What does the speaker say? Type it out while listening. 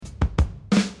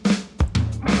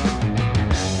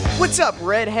What's up,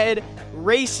 Redhead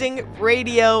Racing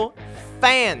Radio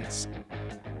fans?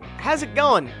 How's it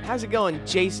going? How's it going,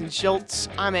 Jason Schultz?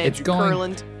 I'm Andrew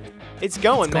Kurland. It's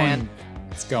going, man.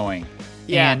 It's going.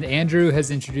 Yeah. And Andrew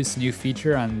has introduced a new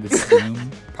feature on this Zoom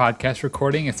podcast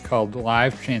recording. It's called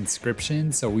live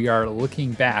transcription. So we are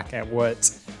looking back at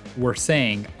what we're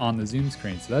saying on the Zoom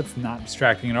screen. So that's not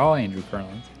distracting at all, Andrew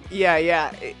Kurland.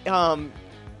 Yeah.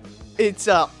 It's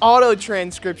auto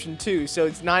transcription too, so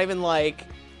it's not even like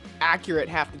accurate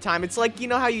half the time. It's like, you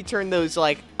know how you turn those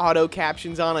like auto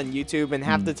captions on YouTube and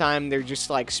half the time they're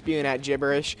just like spewing out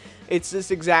gibberish? It's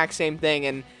this exact same thing,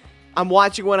 and I'm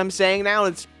watching what I'm saying now,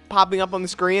 and it's popping up on the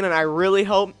screen, and I really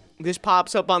hope this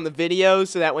pops up on the video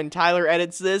so that when Tyler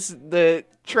edits this, the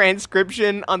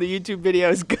transcription on the YouTube video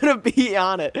is gonna be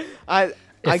on it. I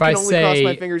can only cross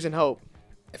my fingers and hope.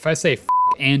 If I say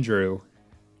Andrew,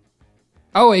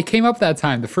 oh, it came up that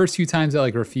time. The first few times I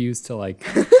refused to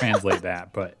translate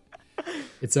that, but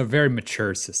it's a very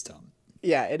mature system.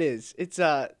 Yeah, it is. It's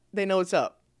they know what's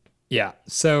up. Yeah.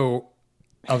 So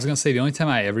I was gonna say the only time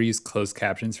I ever use closed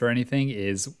captions for anything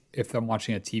is if I'm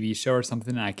watching a TV show or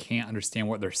something and I can't understand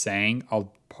what they're saying.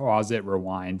 I'll pause it,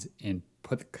 rewind, and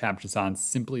put the captions on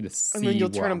simply to see. And then you'll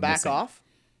turn them back off.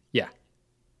 Yeah.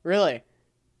 Really?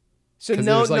 So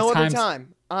no other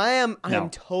time. I am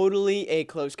totally a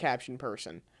closed caption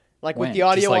person. With the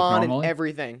audio on normally? And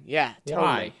everything. Yeah, totally.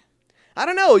 Why? I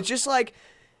don't know. It's just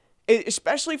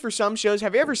especially for some shows.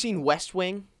 Have you ever seen West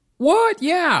Wing? What?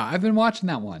 Yeah, I've been watching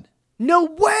that one. No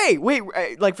way. Wait,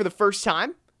 for the first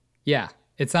time? Yeah.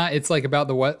 It's not. It's about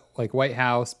the White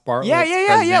House, Bartlett.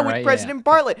 Yeah. With right? President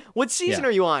Bartlett. What season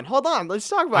are you on? Hold on. Let's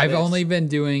talk about this. I've only been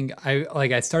doing.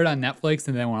 I started on Netflix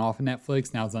and then went off of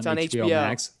Netflix. Now it's on HBO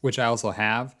Max, which I also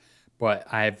have,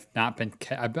 but I've not been.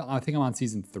 I think I'm on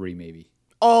season 3, maybe.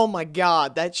 Oh my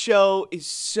God, that show is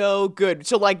so good.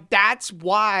 So that's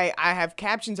why I have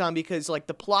captions on, because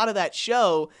the plot of that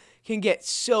show can get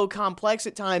so complex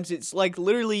at times. It's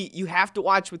literally you have to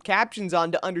watch with captions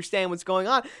on to understand what's going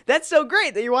on. That's so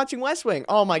great that you're watching West Wing.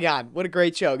 Oh my God, what a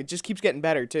great show. It just keeps getting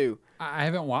better too. I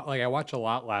haven't watched, I watched a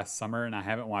lot last summer and I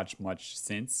haven't watched much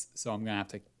since. So I'm going to have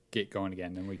to get going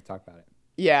again, then we can talk about it.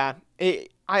 Yeah, it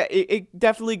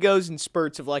definitely goes in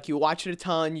spurts of you watch it a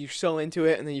ton, you're so into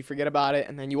it, and then you forget about it,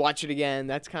 and then you watch it again.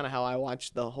 That's kind of how I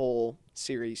watched the whole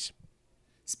series.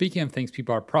 Speaking of things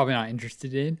people are probably not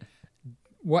interested in,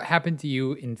 what happened to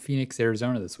you in Phoenix,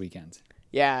 Arizona this weekend?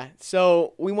 Yeah,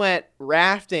 so we went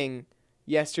rafting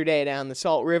yesterday down the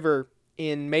Salt River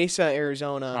in Mesa,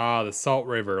 Arizona. Ah, the Salt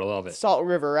River, I love it. Salt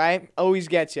River, right? Always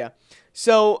gets you.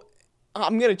 So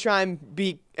I'm going to try and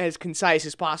be as concise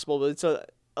as possible, but it's a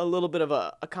little bit of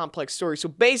a complex story. So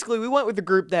basically, we went with a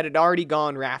group that had already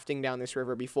gone rafting down this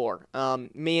river before.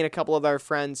 Me and a couple of our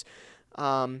friends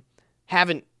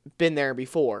haven't been there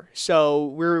before, so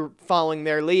we're following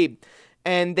their lead.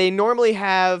 And they normally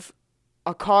have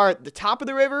a car at the top of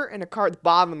the river and a car at the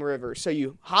bottom of the river. So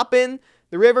you hop in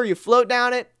the river, you float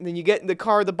down it, and then you get in the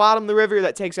car at the bottom of the river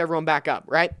that takes everyone back up,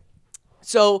 right?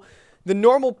 So the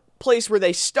normal place where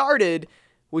they started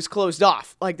was closed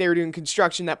off, they were doing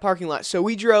construction in that parking lot. So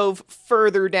we drove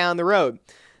further down the road.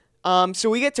 So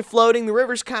we get to floating. The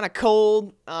river's kind of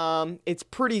cold. It's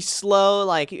pretty slow,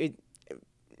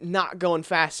 not going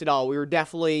fast at all. We were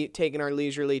definitely taking our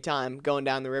leisurely time going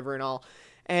down the river and all.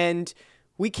 And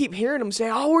we keep hearing them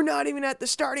say, "Oh, we're not even at the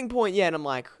starting point yet." And I'm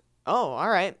like, "Oh, all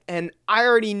right." And I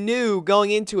already knew going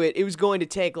into it, it was going to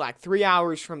take 3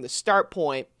 hours from the start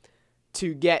point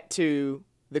to get to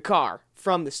the car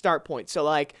from the start point.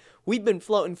 So we've been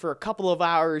floating for a couple of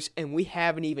hours and we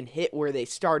haven't even hit where they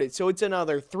started. So it's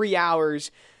another 3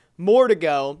 hours more to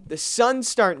go. The sun's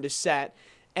starting to set.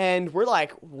 And we're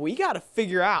we got to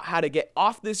figure out how to get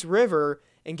off this river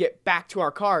and get back to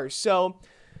our cars. So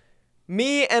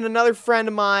me and another friend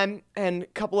of mine and a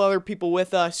couple other people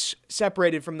with us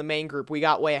separated from the main group. We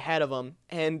got way ahead of them.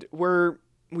 And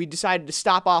we decided to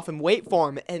stop off and wait for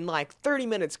them. And 30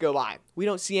 minutes go by. We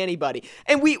don't see anybody.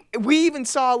 And we even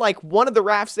saw one of the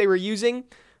rafts they were using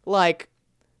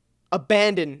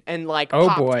abandoned and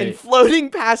popped and floating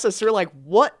past us. We're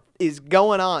what is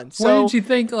going on? So why didn't you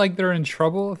think they're in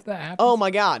trouble if that happens? Oh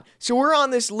my God. So we're on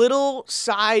this little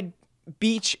side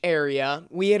beach area.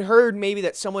 We had heard maybe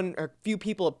that a few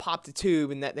people had popped a tube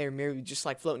and that they were maybe just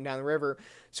floating down the river.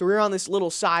 So we were on this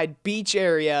little side beach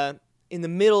area in the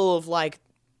middle of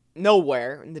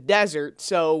nowhere in the desert.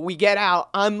 So we get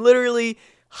out. I'm literally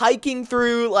hiking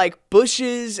through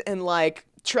bushes and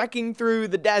trekking through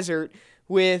the desert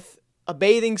with a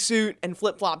bathing suit and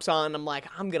flip-flops on. I'm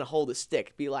I'm going to hold a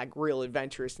stick, be real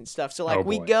adventurous and stuff. So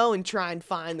we go and try and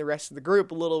find the rest of the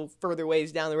group a little further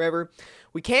ways down the river.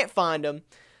 We can't find them.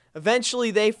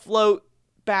 Eventually, they float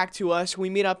back to us. We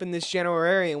meet up in this general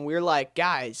area, and we're like,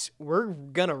 guys, we're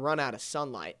gonna run out of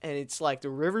sunlight. And it's like the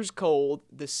river's cold,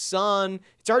 the sun,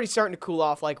 it's already starting to cool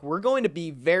off. Like, we're going to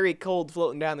be very cold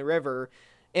floating down the river,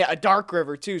 a dark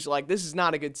river too. So like, this is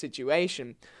not a good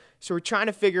situation. So we're trying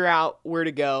to figure out where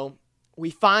to go. We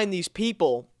find these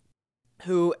people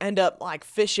who end up like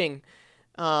fishing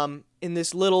in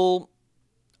this little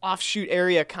offshoot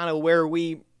area, kind of where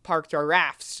we parked our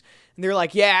rafts. And they're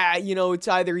like, yeah, it's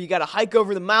either you got to hike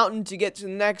over the mountain to get to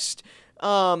the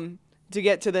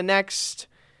next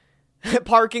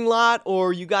parking lot,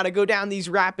 or you got to go down these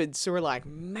rapids. So we're like,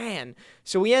 man.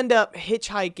 So we end up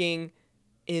hitchhiking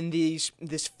in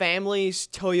this family's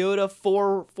Toyota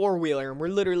four-wheeler, and we're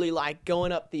literally like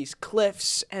going up these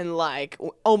cliffs and like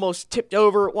almost tipped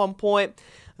over at one point.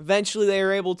 Eventually, they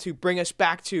were able to bring us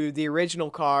back to the original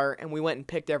car, and we went and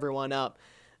picked everyone up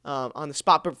on the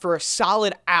spot. But for a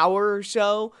solid hour or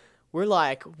so, we're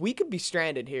like, we could be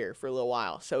stranded here for a little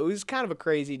while. So it was kind of a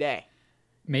crazy day.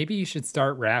 Maybe you should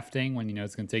start rafting when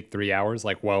it's going to take 3 hours,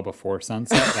 like well before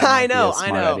sunset. That I might be know. a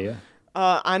smart idea.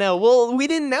 I know. Well, we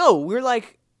didn't know.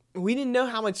 We didn't know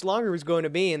how much longer it was going to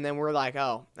be, and then we're like,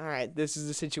 oh, all right, this is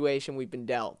the situation we've been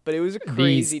dealt. But it was a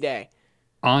crazy day.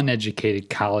 Uneducated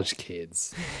college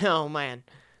kids. Oh, man.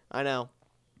 I know.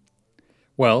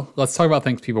 Well, let's talk about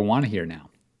things people want to hear now.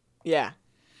 Yeah.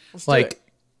 Let's do Like, it.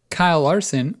 Kyle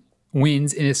Larson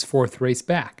wins in his 4th race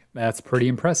back. That's pretty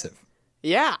impressive.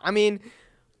 Yeah, I mean,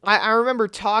 I remember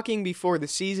talking before the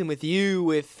season with you,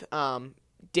 with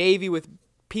Davey, with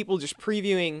people just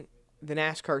previewing the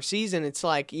NASCAR season. It's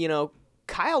like,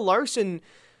 Kyle Larson,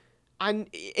 and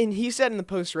he said in the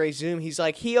post-race Zoom, he's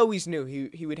like, he always knew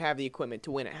he would have the equipment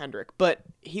to win at Hendrick, but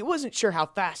he wasn't sure how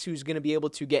fast he was going to be able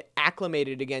to get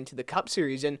acclimated again to the Cup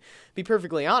Series. And be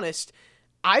perfectly honest,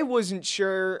 I wasn't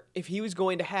sure if he was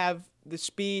going to have the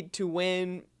speed to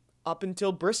win up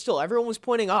until Bristol. Everyone was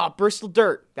pointing, Bristol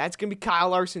Dirt. That's going to be Kyle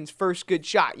Larson's first good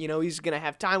shot. He's going to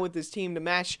have time with his team to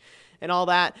mesh and all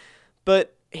that.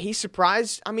 But he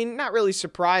surprised. I mean, not really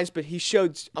surprised, but he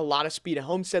showed a lot of speed at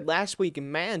Homestead last week.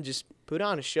 And, man, just put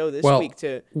on a show this week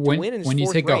to win in his when 4th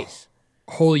you take race.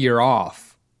 a whole year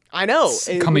off, I know.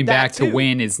 coming back to too.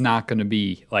 win is not going to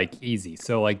be, easy.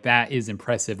 So, that is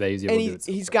impressive that he's able to do it.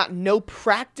 He's got no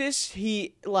practice.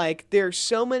 There's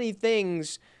so many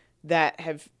things that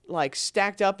have,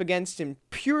 stacked up against him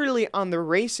purely on the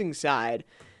racing side,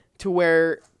 to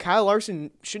where Kyle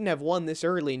Larson shouldn't have won this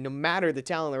early, no matter the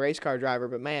talent of the race car driver.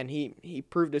 But, man, he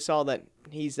proved us all that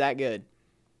he's that good.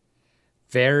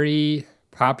 Very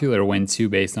popular win, too,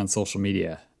 based on social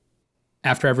media.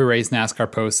 After every race,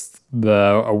 NASCAR posts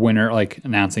a winner,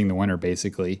 announcing the winner,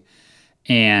 basically.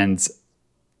 And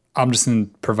I'm just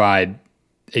going to provide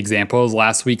examples.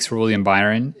 Last week's for William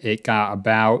Byron, it got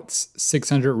about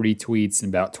 600 retweets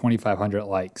and about 2,500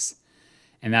 likes.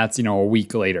 And that's, a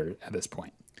week later at this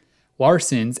point.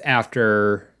 Larson's,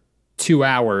 after 2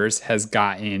 hours, has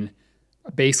gotten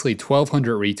basically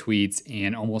 1,200 retweets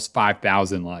and almost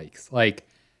 5,000 likes.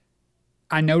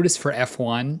 I noticed for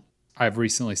F1, I've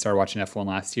recently started watching F1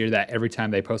 last year, that every time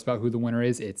they post about who the winner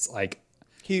is, it's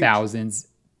Huge. Thousands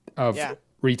of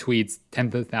retweets,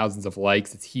 tens of thousands of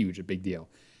likes. It's huge, a big deal.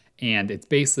 And it's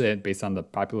basically based on the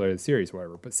popularity of the series,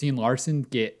 whatever. But seeing Larson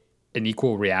get an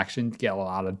equal reaction, get a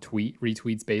lot of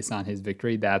retweets based on his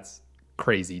victory, that's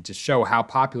crazy. Just show how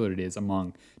popular it is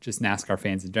among just NASCAR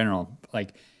fans in general.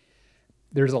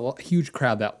 There's a huge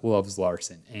crowd that loves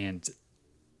Larson. And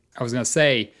I was going to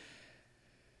say,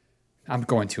 I'm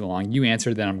going too long. You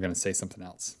answered, then I'm going to say something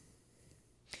else.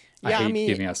 Yeah, I hate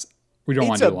giving us, we don't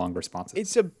want to do long responses.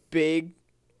 It's a big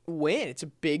win. It's a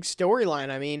big storyline.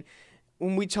 I mean,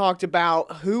 when we talked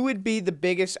about who would be the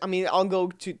biggest, I'll go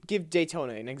to give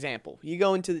Daytona an example. You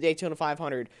go into the Daytona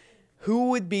 500, who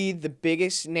would be the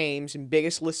biggest names and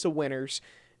biggest list of winners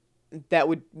that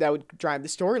would drive the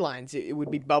storylines? It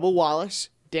would be Bubba Wallace,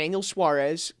 Daniel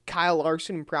Suarez, Kyle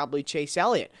Larson, and probably Chase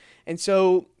Elliott. And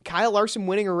so Kyle Larson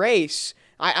winning a race,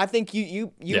 I think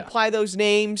you apply those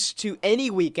names to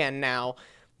any weekend now.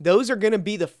 Those are going to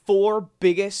be the 4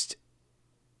 biggest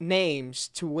names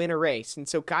to win a race. And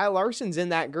so Kyle Larson's in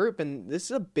that group, and this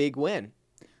is a big win.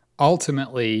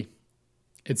 Ultimately,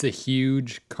 it's a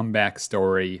huge comeback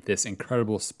story, this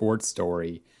incredible sports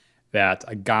story that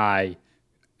a guy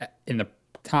in the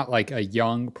top, a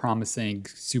young, promising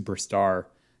superstar,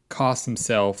 cost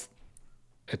himself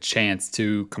a chance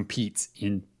to compete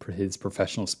in his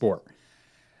professional sport.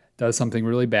 Does something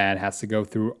really bad, has to go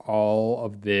through all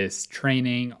of this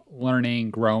training, learning,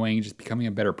 growing, just becoming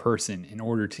a better person in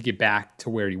order to get back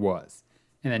to where he was.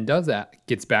 and then does that,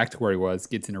 gets back to where he was,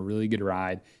 gets in a really good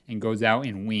ride, and goes out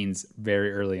and wins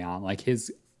very early on. Like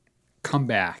his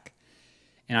comeback.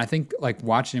 And I think like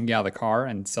watching him get out of the car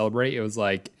and celebrate, it was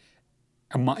like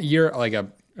it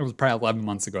was probably 11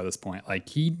 months ago at this point. Like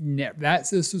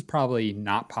this was probably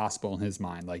not possible in his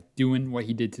mind. Like doing what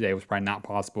he did today was probably not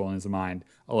possible in his mind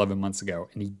 11 months ago.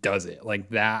 And he does it like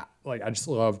that. Like I just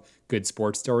love good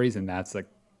sports stories. And that's a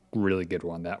really good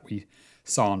one that we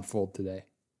saw unfold today.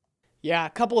 Yeah, a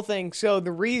couple of things. So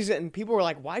the reason people were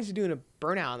like, why is he doing a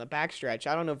burnout on the backstretch?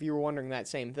 I don't know if you were wondering that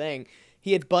same thing.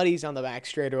 He had buddies on the back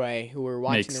straightaway who were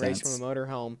watching the race from a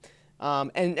motorhome.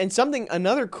 And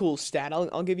another cool stat,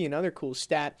 I'll give you another cool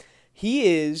stat. He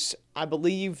is, I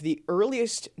believe, the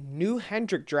earliest new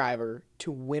Hendrick driver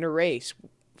to win a race.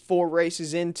 4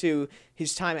 races into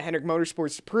his time at Hendrick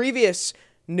Motorsports. The previous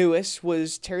newest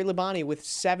was Terry Labonte with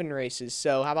 7 races.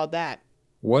 So how about that?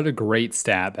 What a great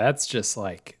stat. That's just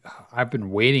like, I've been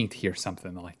waiting to hear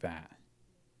something like that.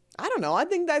 I don't know. I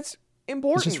think that's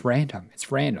important. It's just random.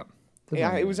 It's random.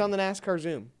 Yeah, it was on the NASCAR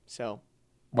Zoom, so.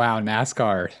 Wow,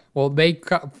 NASCAR. Well, they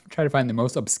try to find the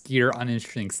most obscure,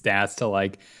 uninteresting stats to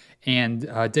like. And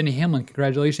Denny Hamlin,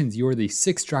 congratulations. You are the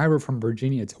 6th driver from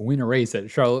Virginia to win a race at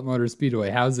Charlotte Motor Speedway.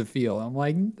 How does it feel? I'm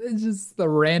like, it's just the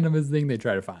randomest thing they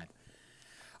try to find.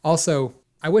 Also,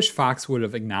 I wish Fox would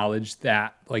have acknowledged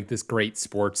that like this great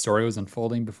sports story was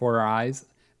unfolding before our eyes.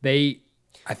 They,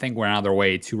 I think, went out of their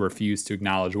way to refuse to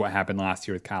acknowledge what happened last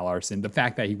year with Kyle Larson. The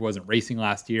fact that he wasn't racing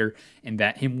last year and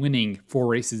that him winning 4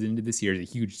 races into this year is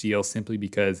a huge deal simply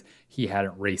because he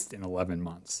hadn't raced in 11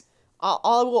 months.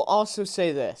 I will also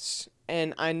say this,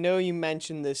 and I know you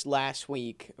mentioned this last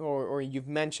week, or you've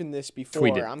mentioned this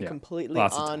before. I'm completely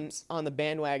on the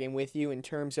bandwagon with you in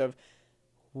terms of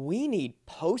we need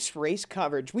post-race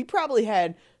coverage. We probably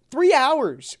had 3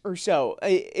 hours or so.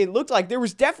 It looked like there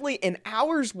was definitely an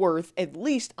hour's worth, at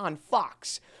least on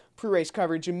Fox, pre-race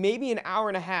coverage, and maybe an hour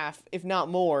and a half, if not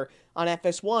more, on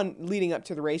FS1 leading up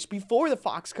to the race before the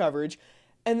Fox coverage.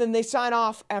 And then they sign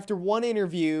off after one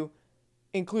interview,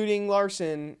 including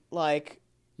Larson,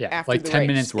 after like the 10 race.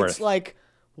 minutes worth. It's like,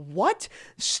 what?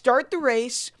 Start the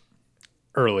race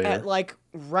earlier. At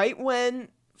right when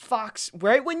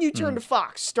you turn to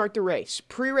Fox, start the race.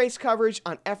 Pre-race coverage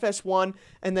on FS1,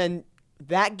 and then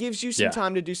that gives you some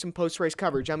time to do some post-race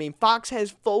coverage. I mean, Fox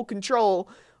has full control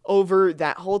over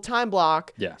that whole time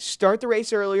block. Yeah. Start the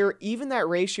race earlier. Even that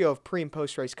ratio of pre- and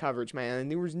post-race coverage, man. And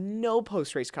there was no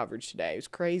post-race coverage today. It was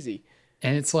crazy.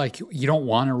 And it's like, you don't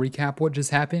want to recap what just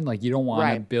happened. Like, you don't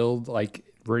want to build,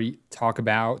 talk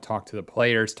to the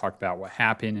players, talk about what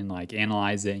happened and,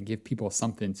 analyze it and give people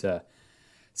something to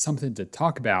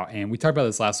talk about. And we talked about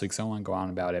this last week, so I don't want to go on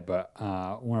about it. But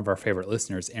one of our favorite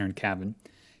listeners, Aaron Cavan,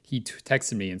 he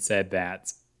texted me and said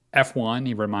that F1,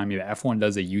 he reminded me that F1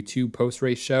 does a YouTube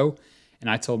post-race show. And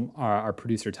I told our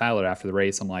producer, Tyler, after the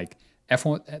race, I'm like,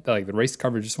 F1, the race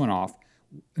coverage just went off.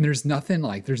 And there's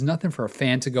nothing for a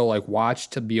fan to go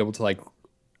watch to be able to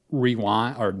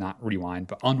rewind, or not rewind,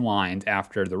 but unwind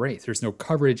after the race. There's no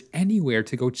coverage anywhere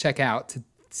to go check out to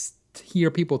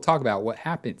hear people talk about what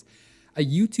happens. A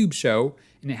YouTube show,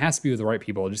 and it has to be with the right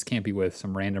people. It just can't be with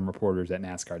some random reporters at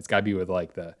NASCAR. It's got to be with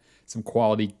some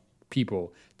quality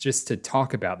people just to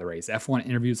talk about the race. F1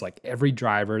 interviews every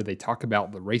driver. They talk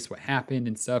about the race, what happened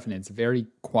and stuff, and it's very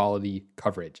quality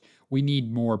coverage. We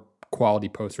need more quality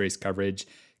post-race coverage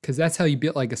because that's how you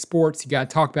build a sports. You got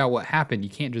to talk about what happened. You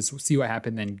can't just see what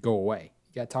happened then go away.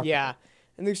 You got to talk about it.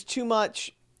 And there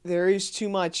is too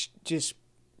much just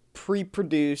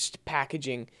pre-produced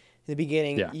packaging in the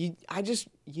beginning.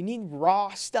 You need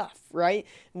raw stuff, right?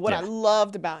 And what I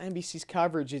loved about NBC's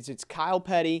coverage is it's Kyle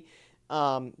Petty,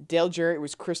 Dale Jarrett,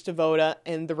 was Chris Devoda,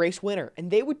 and the race winner, and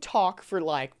they would talk for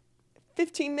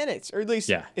 15 minutes, or at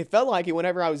least it felt like it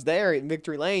whenever I was there at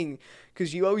Victory Lane,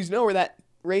 because you always know where that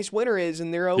race winner is,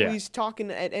 and they're always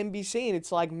talking at NBC, and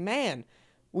it's like, man,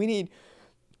 we need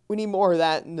more of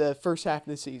that in the first half of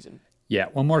the season. Yeah,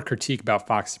 one more critique about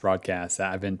Fox's broadcast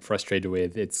that I've been frustrated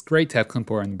with. It's great to have Clint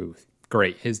Bowyer in the booth.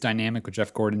 Great. His dynamic with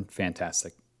Jeff Gordon,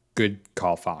 fantastic. Good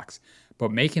call, Fox.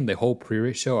 But making the whole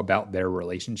pre-race show about their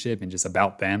relationship and just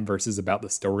about them versus about the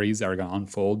stories that are going to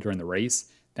unfold during the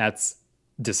race, that's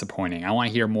disappointing. I want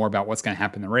to hear more about what's going to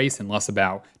happen in the race and less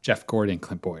about Jeff Gordon and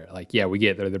Clint Bowyer. We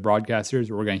get they're the broadcasters.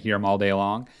 We're going to hear them all day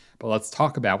long. But let's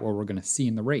talk about what we're going to see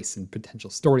in the race and potential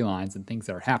storylines and things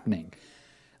that are happening.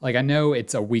 I know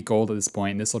it's a week old at this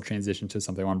point, and this will transition to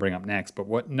something I want to bring up next. But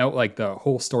the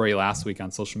whole story last week on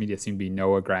social media seemed to be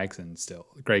Noah Gragson still.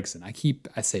 Gregson. I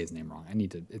say his name wrong.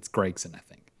 It's Gregson, I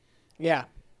think. Yeah.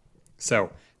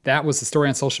 So that was the story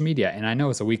on social media. And I know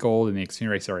it's a week old and the Xfinity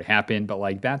race already happened, but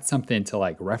like that's something to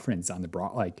like reference on the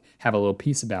like have a little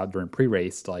piece about during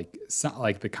pre-race, like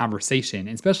the conversation,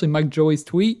 and especially Mike Joy's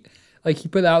tweet. Like he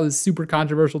put out this super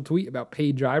controversial tweet about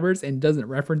paid drivers and doesn't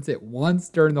reference it once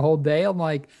during the whole day. I'm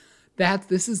like,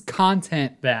 this is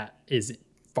content that is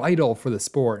vital for the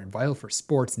sport and vital for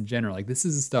sports in general. Like this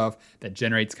is the stuff that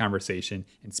generates conversation,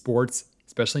 and sports,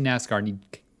 especially NASCAR, need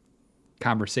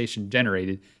conversation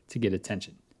generated to get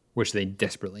attention, which they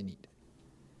desperately need.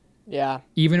 Yeah.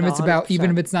 Even if No, it's about, 100%.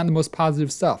 even if it's not the most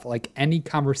positive stuff, like any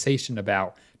conversation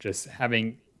about just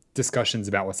having discussions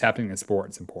about what's happening in the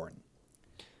sport is important.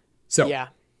 So, Yeah.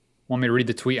 want me to read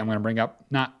the tweet I'm going to bring up?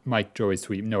 Not Mike Joy's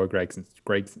tweet, Noah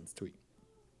Gregson's tweet.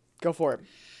 Go for it.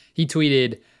 He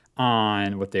tweeted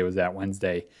on, what day was that?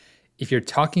 Wednesday. If you're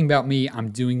talking about me, I'm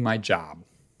doing my job.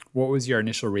 What was your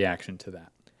initial reaction to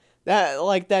that?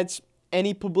 That's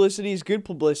any publicity is good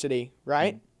publicity,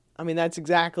 right? I mean, that's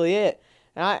exactly it.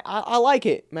 And I like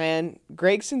it, man.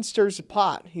 Gregson stirs the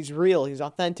pot. He's real. He's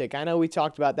authentic. I know we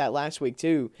talked about that last week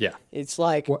too. Yeah. It's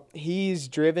like he's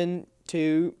driven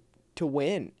to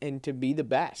win and to be the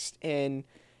best. And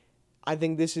I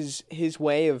think this is his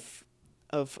way of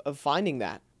finding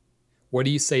that. What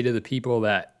do you say to the people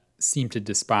that seem to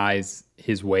despise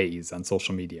his ways on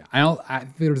social media?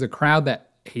 There's a crowd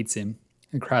that hates him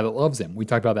and a crowd that loves him. We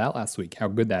talked about that last week, how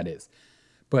good that is.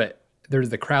 But there's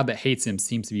the crowd that hates him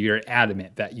seems to be very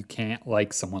adamant that you can't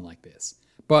like someone like this.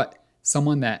 But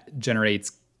someone that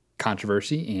generates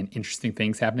controversy and interesting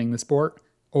things happening in the sport,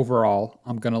 overall,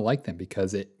 I'm going to like them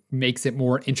because it makes it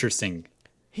more interesting.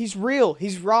 He's real.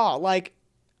 He's raw. Like,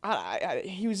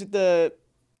 he was at the,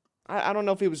 I don't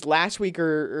know if it was last week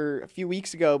or a few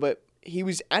weeks ago, but he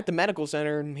was at the medical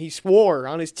center and he swore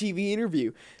on his TV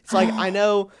interview. It's like, I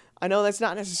know that's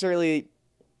not necessarily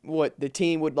what the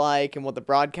team would like and what the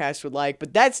broadcast would like,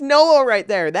 but that's Noah right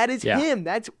there. That is him.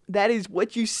 That is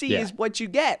what you see is what you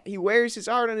get. He wears his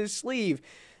heart on his sleeve.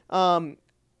 Unfiltered.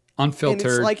 And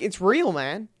it's like, it's real,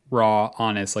 man. Raw,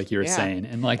 honest, like you were saying.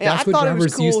 And like, that's I what thought it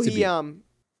was drivers cool. used to be.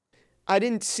 I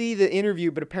didn't see the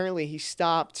interview, but apparently he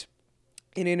stopped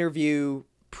an interview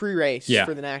pre-race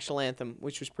for the national anthem,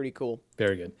 which was pretty cool.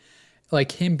 Very good.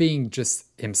 Like him being just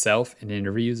himself in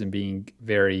interviews and being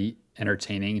very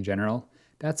entertaining in general.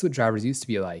 That's what drivers used to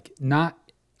be like.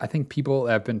 I think people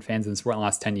that have been fans of the sport in the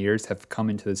last 10 years have come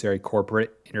into this very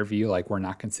corporate interview. Like, we're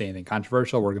not going to say anything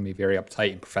controversial. We're going to be very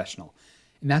uptight and professional.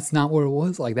 And that's not what it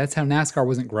was like. That's how NASCAR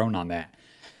wasn't grown on that.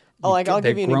 I'll give you an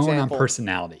example. They've grown on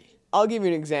personality. I'll give you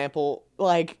an example.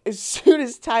 Like, as soon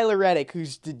as Tyler Reddick,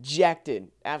 who's dejected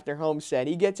after Homestead,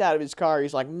 he gets out of his car,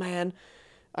 he's like, man,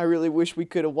 I really wish we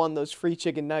could have won those free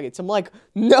chicken nuggets. I'm like,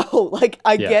 no, like,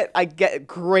 I get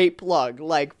great plug,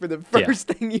 like, for the first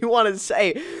thing you want to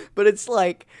say. But it's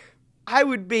like, I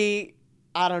would be,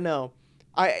 I don't know.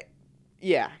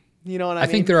 You know what I mean? I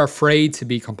think they're afraid to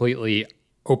be completely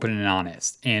open and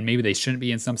honest. And maybe they shouldn't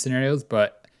be in some scenarios,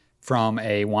 but from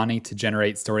a wanting to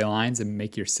generate storylines and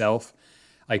make yourself,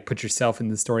 like, put yourself in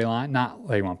the storyline, not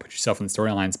like you want to put yourself in the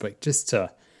storylines, but just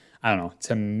to, I don't know,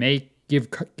 to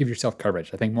give yourself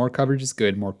coverage. I think more coverage is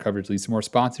good. More coverage leads to more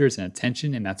sponsors and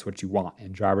attention, and that's what you want.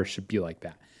 And drivers should be like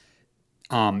that.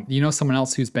 You know someone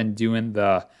else who's been doing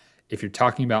the, if you're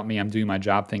talking about me, I'm doing my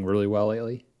job thing really well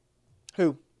lately?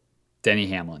 Who? Denny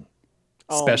Hamlin.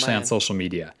 Especially on social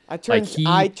media. I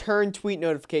turned tweet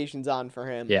notifications on for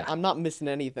him. Yeah. I'm not missing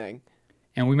anything.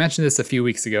 And we mentioned this a few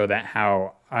weeks ago, that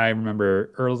how I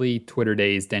remember early Twitter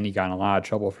days, Denny got in a lot of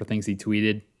trouble for things he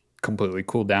tweeted, completely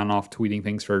cooled down off tweeting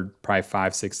things for probably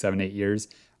 5, 6, 7, 8 years,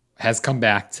 has come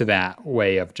back to that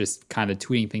way of just kind of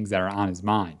tweeting things that are on his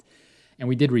mind. And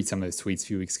we did read some of his tweets a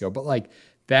few weeks ago, but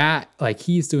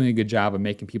he's doing a good job of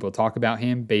making people talk about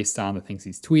him based on the things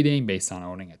he's tweeting, based on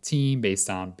owning a team, based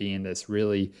on being this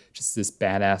really just this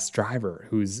badass driver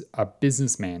who's a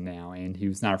businessman now, and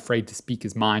who's not afraid to speak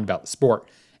his mind about the sport,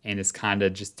 and is kind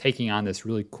of just taking on this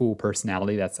really cool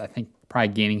personality that's, I think, probably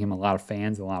gaining him a lot of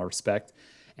fans and a lot of respect.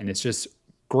 And it's just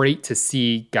great to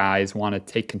see guys want to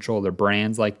take control of their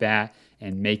brands like that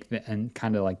and and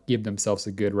kind of like give themselves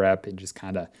a good rep and just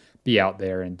kind of be out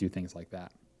there and do things like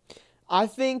that. I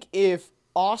think if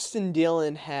Austin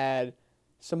Dillon had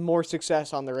some more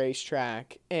success on the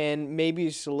racetrack and maybe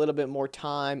just a little bit more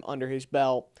time under his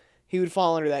belt, he would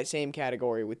fall under that same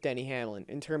category with Denny Hamlin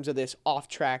in terms of this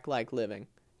off-track like living.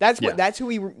 That's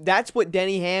what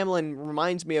Denny Hamlin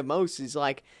reminds me of most, is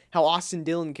like how Austin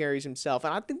Dillon carries himself.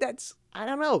 And I think I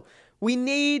don't know. We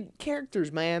need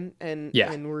characters, man. And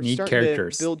we're starting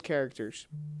to build characters.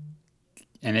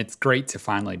 And it's great to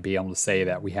finally be able to say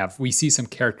that we see some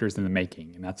characters in the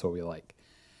making, and that's what we like.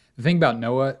 The thing about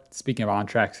Noah, speaking of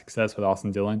on-track success with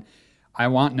Austin Dillon, I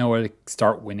want Noah to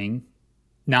start winning.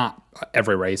 Not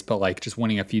every race, but like just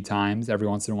winning a few times every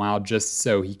once in a while, just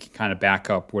so he can kind of back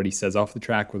up what he says off the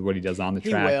track with what he does on the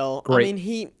track. He will. Great. I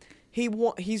mean,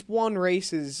 he's won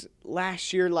races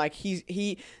last year. Like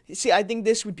see, I think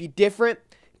this would be different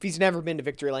if he's never been to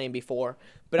victory lane before.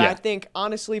 But Yeah. I think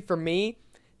honestly, for me,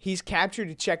 he's captured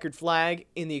a checkered flag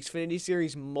in the Xfinity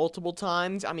Series multiple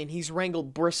times. I mean, he's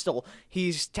wrangled Bristol.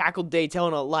 He's tackled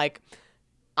Daytona. Like,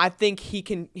 I think he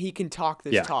can talk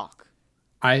this talk.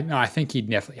 I think he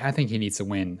needs to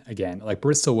win again. Like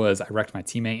Bristol was, I wrecked my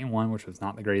teammate in one, which was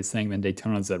not the greatest thing. Then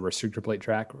Daytona's a restrictor plate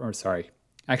track, or sorry,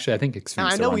 actually I think Xfinity. Now,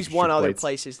 I know he's won restrictor other plates.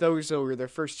 places. Those were the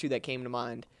first two that came to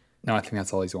mind. No, I think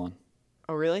that's all he's won.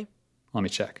 Oh, really? Let me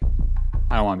check.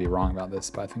 I don't want to be wrong about this,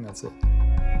 but I think that's it.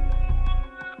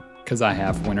 Because I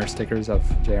have winner stickers of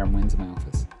JR wins in my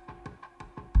office.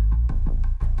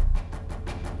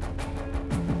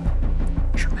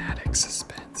 Dramatic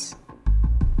suspense.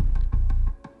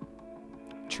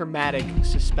 Traumatic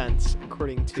suspense,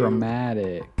 according to...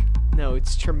 Dramatic. No,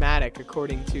 it's traumatic,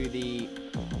 according to the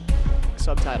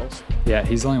subtitles. Yeah,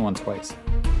 he's only won twice.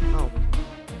 Oh,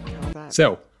 how about that?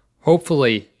 So,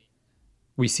 hopefully,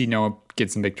 we see Noah get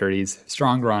some victories.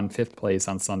 Strong run, 5th place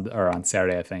on Sunday or on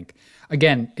Saturday, I think.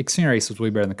 Again, Xfinity race was way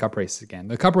better than the Cup races again.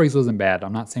 The Cup race wasn't bad.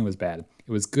 I'm not saying it was bad.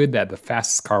 It was good that the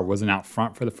fastest car wasn't out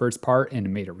front for the first part, and it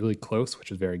made it really close, which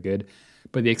was very good.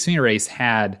 But the Xfinity race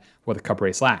had what the Cup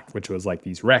race lacked, which was like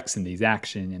these wrecks and these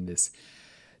action and this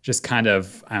just kind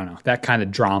of, I don't know, that kind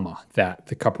of drama that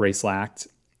the Cup race lacked,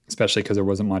 especially because there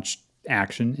wasn't much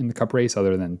action in the Cup race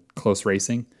other than close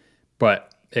racing.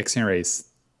 But Xfinity race,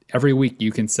 every week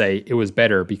you can say it was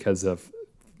better because of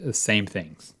the same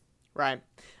things. Right.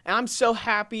 And I'm so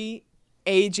happy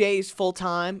AJ's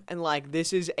full-time, and, like,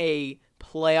 this is a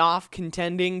playoff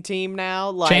contending team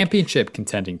now. Like, Championship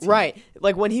contending team. right.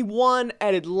 Like, when he won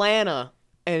at Atlanta,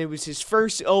 and it was his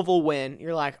first oval win,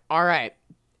 you're like, all right,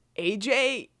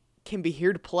 AJ can be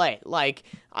here to play. Like,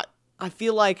 I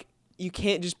feel like you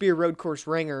can't just be a road course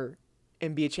ringer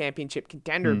and be a championship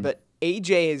contender, but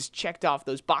AJ has checked off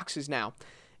those boxes now.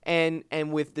 And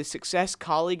with the success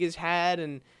Colleague has had,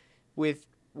 and with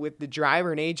the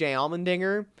driver and AJ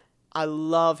Allmendinger, I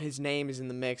love his name is in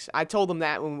the mix. I told him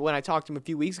that when I talked to him a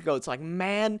few weeks ago. It's like,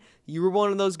 man, you were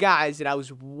one of those guys that I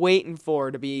was waiting for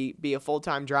to be a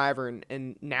full-time driver,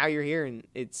 and now you're here, and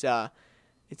it's a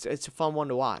fun one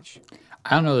to watch.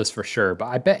 I don't know this for sure, but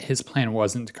I bet his plan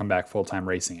wasn't to come back full-time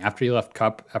racing. After he left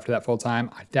Cup, after that full-time,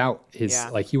 I doubt he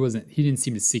didn't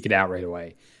seem to seek it out right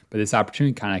away. But this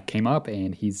opportunity kind of came up,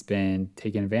 and he's been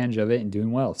taking advantage of it and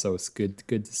doing well. So it's good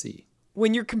to see.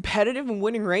 When you're competitive and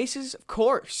winning races, of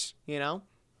course, you know?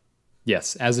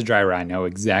 Yes, as a driver, I know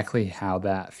exactly how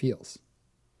that feels.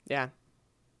 Yeah.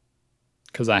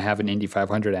 Because I have an Indy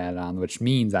 500 added on, which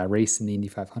means I race in the Indy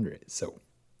 500. So,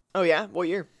 Oh, yeah? What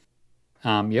year?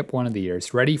 yep, one of the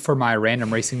years. Ready for my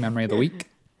random racing memory of the week?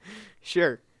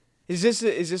 Sure. Is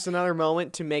this another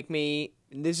moment to make me...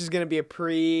 This is going to be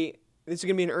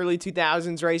an early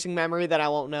 2000s racing memory that I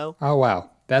won't know? Oh, wow.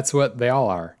 That's what they all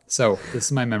are. So this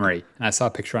is my memory. And I saw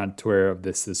a picture on Twitter of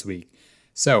this week.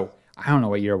 So I don't know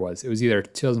what year it was. It was either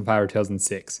 2005 or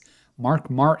 2006. Mark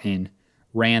Martin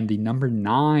ran the number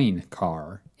 9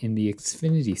 car in the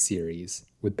Xfinity Series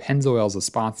with Pennzoil as a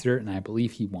sponsor, and I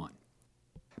believe he won.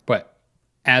 But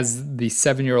as the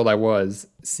 7-year-old I was,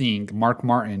 seeing Mark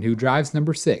Martin, who drives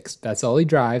number 6, that's all he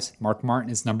drives. Mark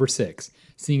Martin is number 6.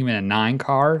 Seeing him in a 9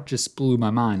 car just blew my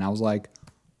mind. I was like,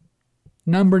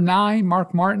 number 9,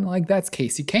 Mark Martin, like that's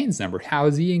Casey Kane's number. How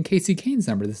is he in Casey Kane's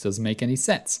number? This doesn't make any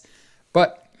sense.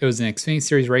 But it was an Xfinity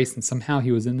Series race, and somehow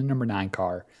he was in the number 9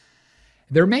 car.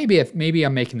 There maybe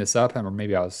I'm making this up, or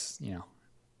maybe I was,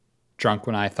 drunk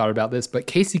when I thought about this, but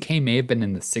Casey Kane may have been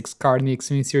in the 6th car in the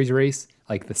Xfinity Series race,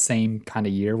 like the same kind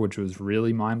of year, which was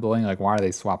really mind-blowing. Like, why are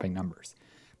they swapping numbers?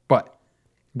 But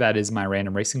that is my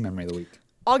random racing memory of the week.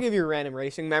 I'll give you a random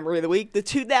racing memory of the week. The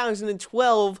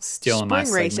 2012 Still in my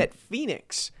spring race segment. at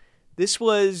Phoenix. This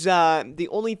was the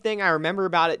only thing I remember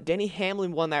about it. Denny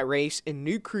Hamlin won that race, and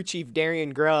new crew chief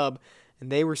Darian Grubb,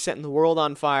 and they were setting the world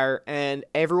on fire, and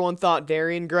everyone thought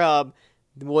Darian Grubb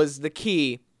was the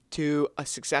key to a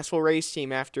successful race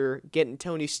team after getting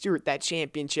Tony Stewart that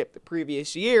championship the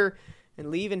previous year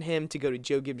and leaving him to go to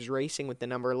Joe Gibbs Racing with the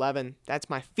number 11. That's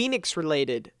my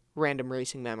Phoenix-related random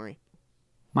racing memory.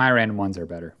 My random ones are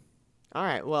better. All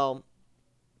right, well,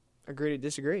 agree to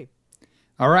disagree.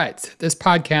 All right. This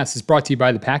podcast is brought to you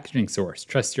by The Packaging Source.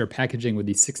 Trust your packaging with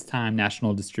the 6th-time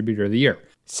National Distributor of the Year.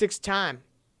 6th time.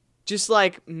 Just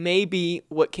like maybe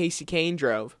what Casey Kane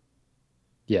drove.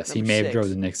 Yes, he Number may have 6. drove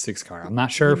the Knicks 6 car. I'm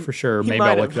not sure for sure. he Maybe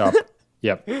might I'll look it have. up.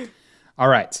 Yep. All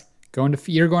right.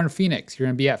 You're going to Phoenix. You're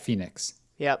going to be at Phoenix.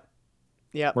 Yep.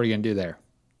 What are you going to do there?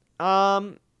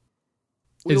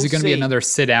 We'll Is it going to be see. another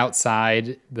sit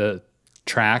outside the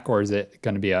track, or is it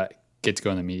going to be a get to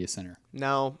go in the media center?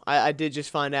 No, I did just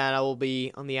find out I will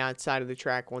be on the outside of the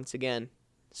track once again.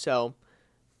 So,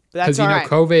 but that's Because you all know, right.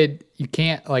 COVID, you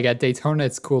can't like at Daytona.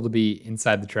 It's cool to be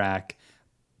inside the track,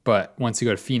 but once you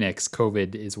go to Phoenix,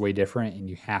 COVID is way different, and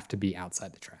you have to be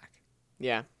outside the track.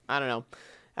 Yeah, I don't know.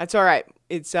 That's all right.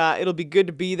 It's it'll be good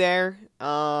to be there.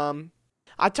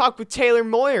 I talked with Taylor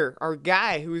Moyer, our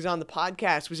guy who was on the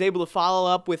podcast, was able to follow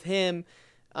up with him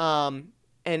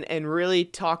and really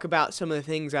talk about some of the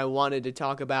things I wanted to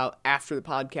talk about after the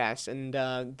podcast.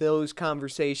 And those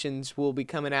conversations will be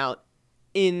coming out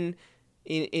in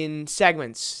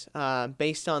segments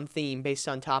based on theme, based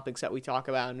on topics that we talk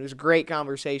about. And it was a great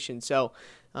conversation. So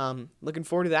looking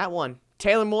forward to that one.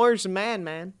 Taylor Moyer's the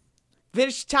man.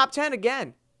 Finished top 10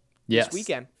 again Yes. this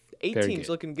weekend. 8 Very teams good.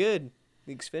 looking good.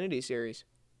 The Xfinity Series.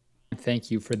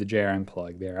 Thank you for the JRM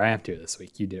plug there. I have to this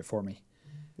week. You did it for me.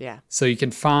 Yeah. So you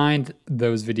can find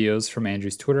those videos from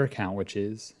Andrew's Twitter account, which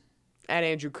is At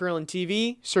Andrew Kurland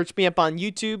TV. Search me up on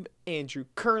YouTube. Andrew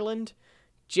Kurland.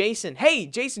 Jason. Hey,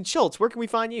 Jason Schultz. Where can we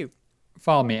find you?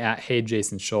 follow me at Hey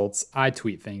Jason Schultz. I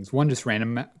tweet things. One just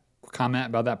random comment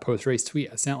about that post-race tweet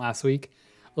I sent last week.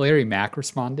 Larry Mack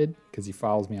responded because he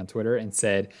follows me on Twitter and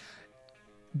said,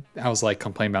 I was like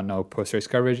complaining about no post-race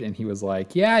coverage, and he was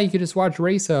like, yeah, you could just watch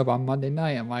Race Hub on Monday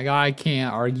night. I'm like, I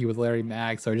can't argue with Larry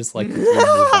Mack, so I just like moved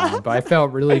on. But I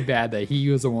felt really bad that he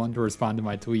was the one to respond to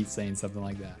my tweet saying something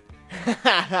like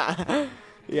that.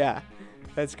 Yeah,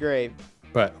 that's great.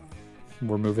 But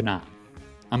we're moving on.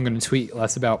 I'm going to tweet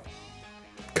less about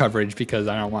coverage because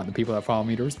I don't want the people that follow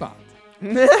me to respond.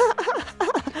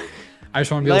 I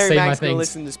just want to be able to Larry say Mack's my gonna things.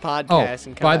 listen to this podcast Oh,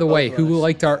 and by the way, who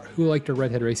liked liked our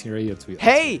Redhead Racing Radio tweet? last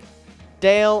Hey, week?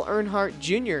 Dale Earnhardt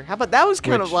Jr. How about that? Was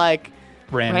kind of Which- like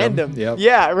random. Yep.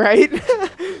 Yeah, right.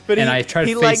 But And I tried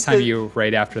to liked FaceTime you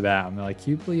right after that. I'm like,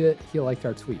 can you believe it? He liked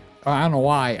our tweet. I don't know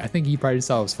why. I think he probably just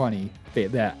thought it was funny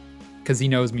that because he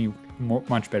knows me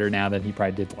much better now than he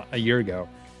probably did a year ago.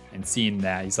 And seeing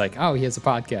that, he's like, oh, he has a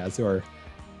podcast, or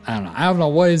I don't know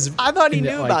what is. I thought he in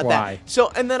it, knew like, about why. that.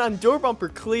 So, and then on Door Bumper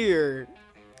Clear,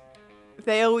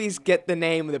 they always get the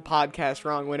name of the podcast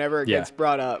wrong whenever it Yeah. gets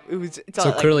brought up. It's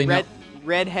So on, clearly like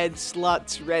Redhead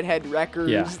Sluts, Redhead Wreckers,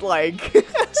 Yeah. like.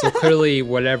 So clearly,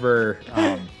 whatever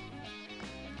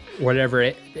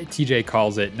TJ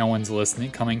calls it, no one's listening,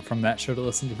 coming from that show to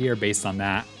listen to here based on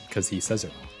that because he says it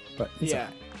wrong. But it's Yeah.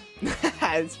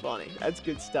 It's funny. That's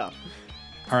good stuff.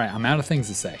 all right, I'm out of things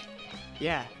to say.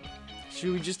 Yeah.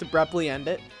 Should we just abruptly end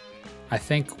it? I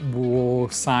think we'll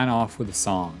sign off with a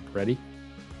song. Ready?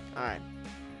 All right.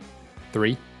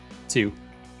 3, 2,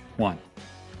 1.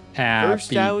 First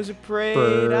Happy I was afraid,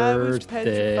 I was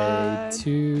birthday petrified. to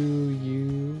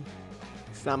you.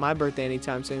 It's not my birthday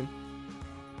anytime soon.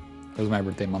 It was my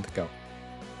birthday a month ago.